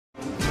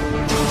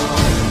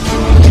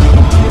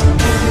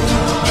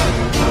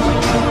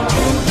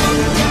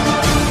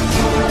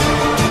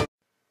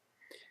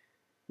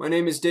My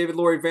name is David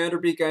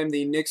VanDerBeek. I'm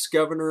the next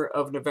governor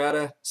of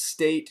Nevada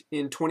State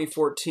in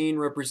 2014,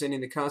 representing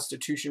the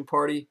Constitution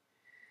Party.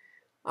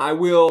 I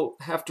will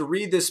have to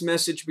read this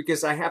message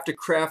because I have to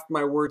craft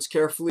my words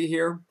carefully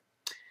here.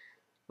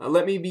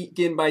 Let me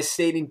begin by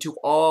stating to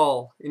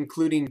all,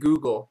 including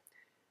Google,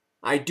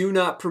 I do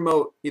not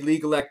promote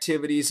illegal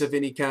activities of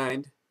any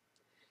kind,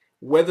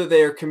 whether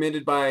they are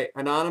committed by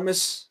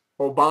Anonymous,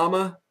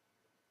 Obama,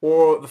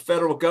 or the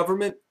federal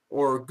government,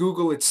 or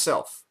Google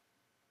itself.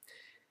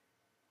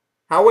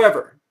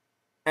 However,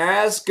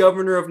 as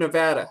governor of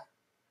Nevada,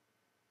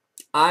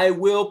 I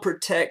will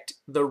protect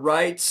the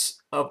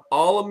rights of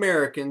all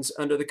Americans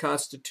under the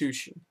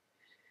Constitution.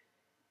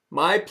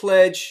 My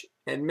pledge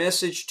and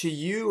message to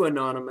you,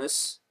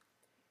 Anonymous,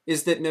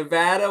 is that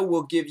Nevada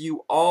will give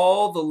you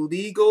all the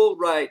legal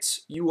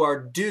rights you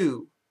are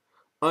due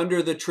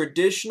under the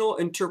traditional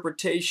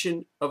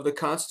interpretation of the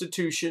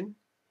Constitution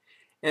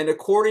and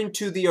according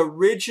to the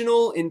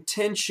original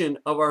intention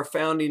of our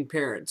founding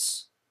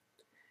parents.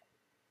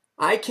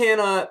 I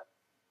cannot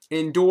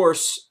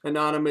endorse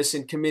Anonymous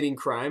in committing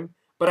crime,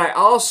 but I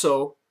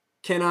also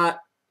cannot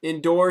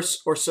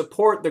endorse or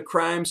support the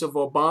crimes of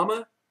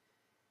Obama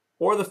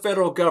or the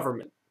federal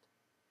government.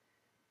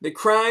 The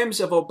crimes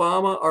of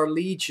Obama are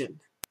legion.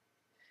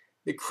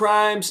 The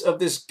crimes of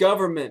this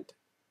government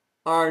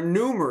are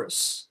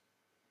numerous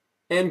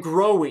and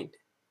growing.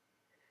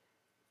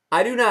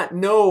 I do not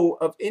know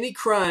of any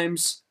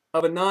crimes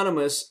of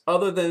Anonymous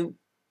other than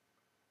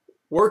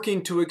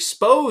working to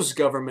expose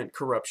government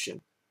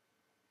corruption.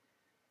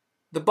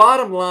 The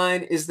bottom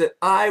line is that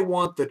I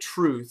want the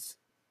truth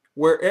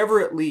wherever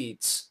it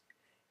leads.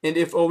 And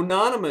if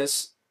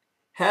Anonymous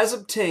has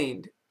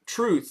obtained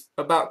truth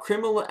about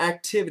criminal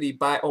activity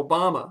by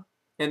Obama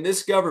and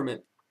this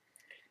government,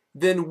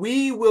 then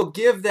we will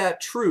give that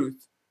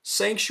truth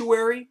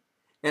sanctuary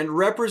and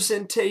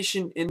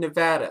representation in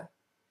Nevada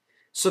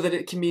so that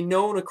it can be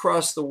known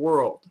across the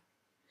world.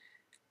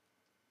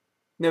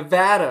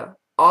 Nevada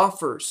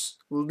offers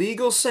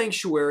legal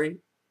sanctuary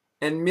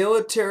and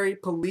military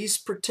police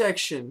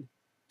protection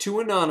to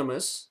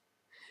Anonymous,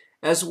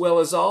 as well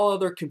as all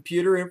other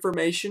computer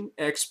information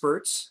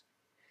experts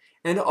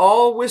and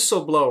all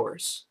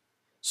whistleblowers,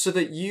 so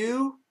that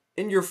you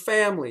and your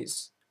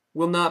families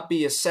will not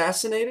be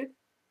assassinated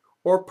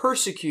or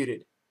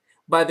persecuted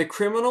by the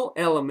criminal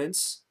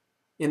elements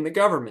in the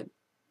government.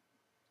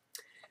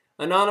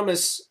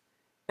 Anonymous,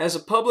 as a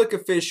public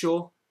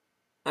official,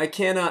 I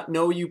cannot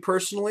know you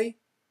personally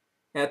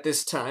at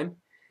this time,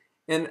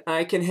 and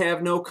I can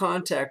have no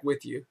contact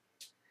with you.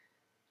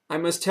 I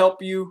must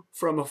help you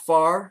from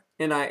afar,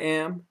 and I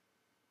am.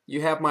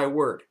 You have my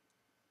word.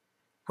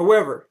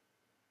 However,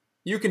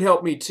 you can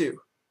help me too.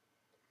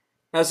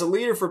 As a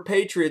leader for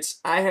Patriots,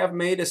 I have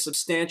made a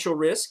substantial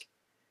risk.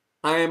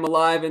 I am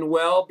alive and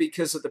well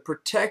because of the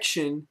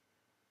protection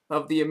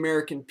of the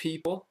American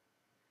people.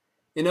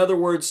 In other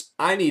words,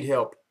 I need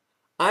help.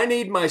 I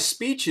need my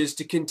speeches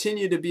to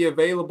continue to be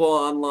available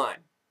online.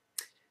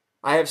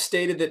 I have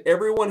stated that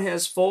everyone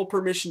has full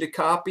permission to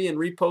copy and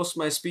repost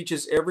my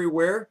speeches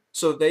everywhere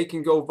so they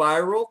can go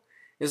viral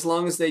as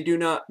long as they do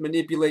not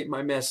manipulate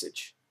my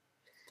message.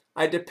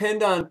 I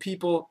depend on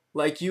people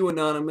like you,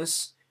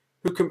 Anonymous,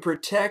 who can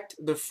protect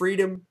the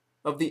freedom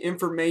of the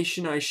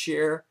information I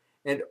share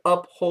and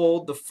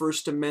uphold the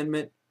First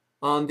Amendment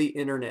on the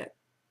internet.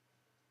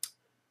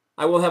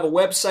 I will have a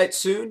website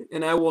soon,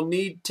 and I will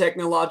need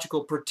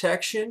technological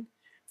protection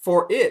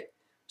for it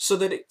so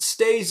that it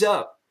stays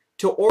up,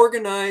 to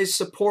organize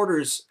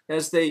supporters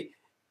as they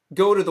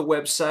go to the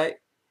website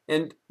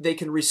and they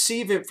can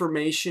receive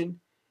information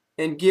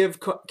and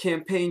give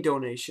campaign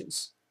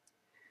donations.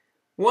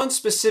 One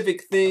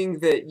specific thing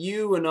that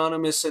you,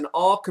 Anonymous, and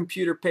all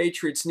computer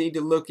patriots need to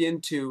look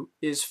into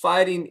is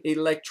fighting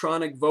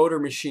electronic voter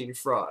machine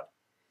fraud.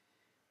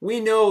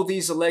 We know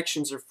these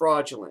elections are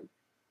fraudulent.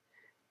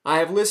 I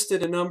have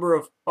listed a number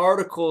of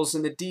articles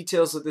in the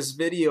details of this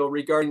video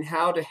regarding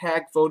how to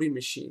hack voting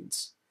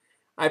machines.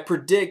 I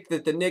predict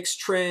that the next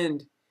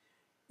trend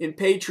in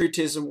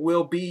patriotism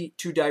will be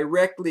to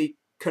directly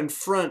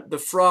confront the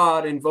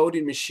fraud in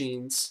voting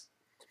machines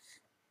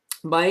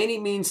by any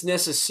means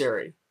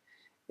necessary.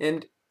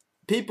 And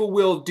people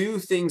will do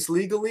things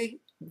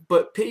legally,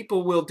 but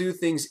people will do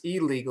things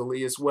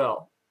illegally as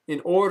well in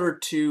order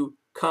to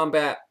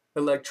combat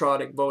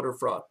electronic voter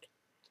fraud.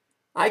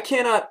 I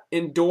cannot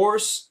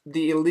endorse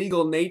the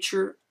illegal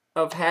nature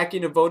of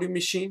hacking a voting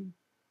machine,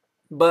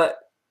 but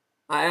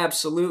I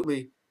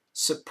absolutely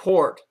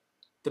support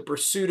the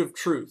pursuit of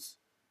truth.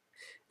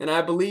 And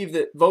I believe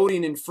that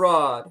voting in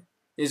fraud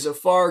is a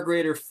far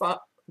greater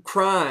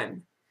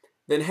crime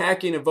than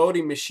hacking a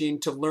voting machine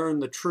to learn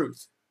the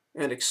truth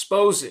and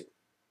expose it.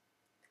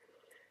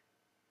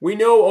 We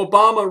know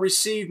Obama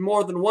received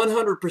more than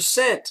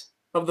 100%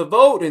 of the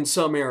vote in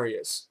some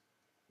areas,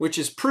 which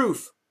is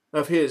proof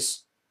of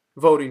his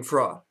voting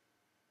fraud.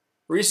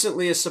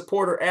 Recently, a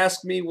supporter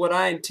asked me what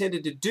I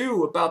intended to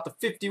do about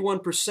the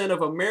 51%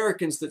 of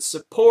Americans that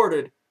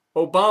supported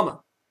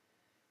Obama.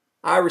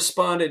 I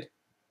responded,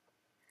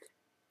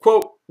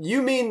 quote,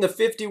 You mean the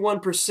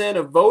 51%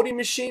 of voting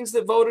machines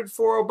that voted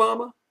for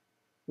Obama?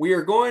 We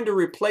are going to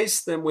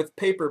replace them with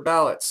paper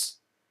ballots.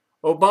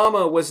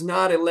 Obama was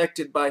not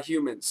elected by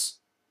humans.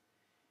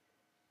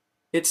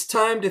 It's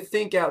time to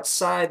think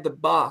outside the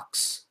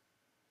box,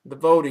 the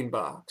voting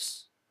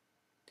box.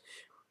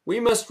 We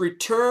must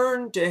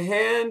return to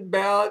hand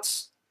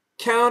ballots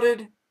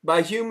counted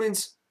by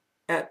humans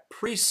at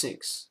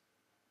precincts,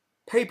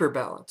 paper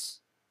ballots.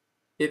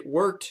 It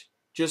worked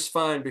just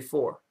fine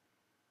before.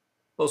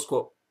 Close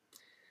quote.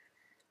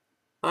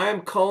 I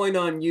am calling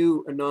on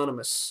you,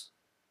 Anonymous,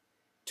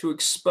 to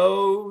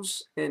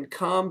expose and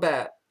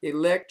combat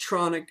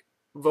electronic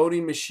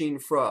voting machine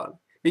fraud.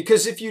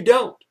 Because if you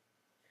don't,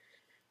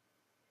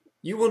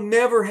 you will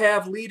never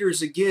have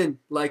leaders again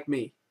like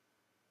me.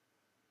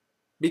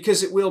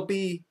 Because it will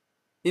be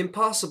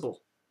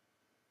impossible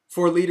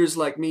for leaders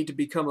like me to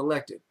become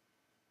elected.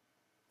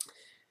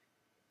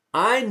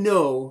 I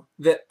know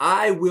that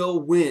I will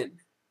win.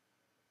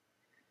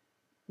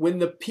 When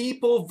the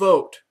people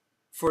vote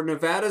for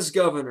Nevada's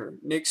governor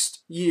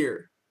next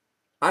year,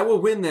 I will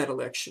win that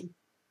election.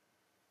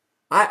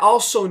 I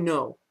also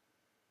know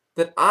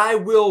that I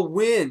will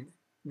win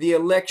the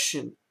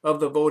election of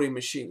the voting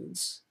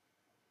machines.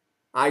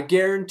 I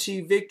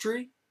guarantee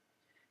victory,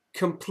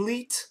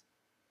 complete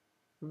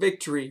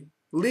victory,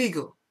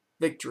 legal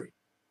victory.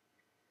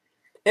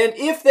 And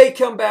if they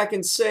come back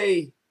and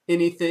say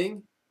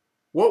anything,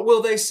 what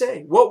will they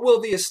say? What will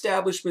the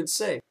establishment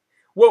say?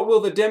 What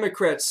will the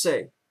Democrats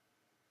say?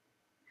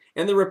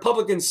 And the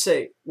Republicans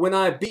say, when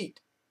I beat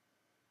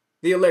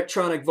the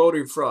electronic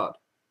voting fraud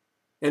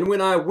and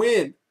when I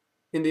win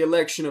in the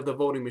election of the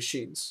voting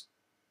machines,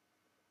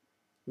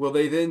 will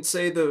they then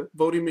say the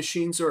voting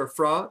machines are a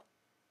fraud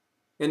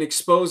and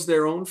expose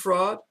their own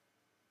fraud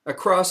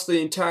across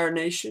the entire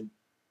nation?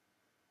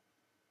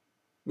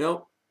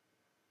 No,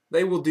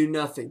 they will do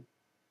nothing.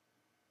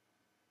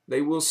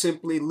 They will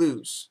simply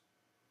lose.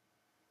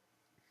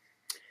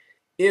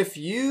 If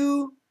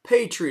you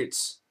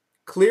patriots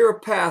clear a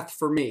path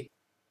for me,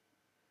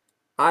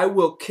 I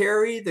will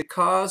carry the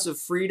cause of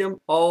freedom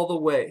all the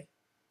way.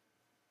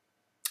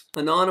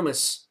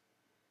 Anonymous,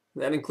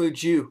 that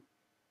includes you.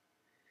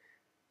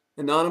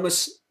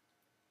 Anonymous,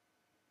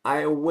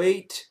 I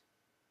await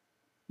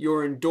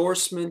your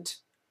endorsement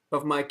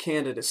of my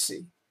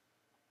candidacy.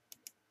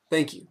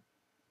 Thank you.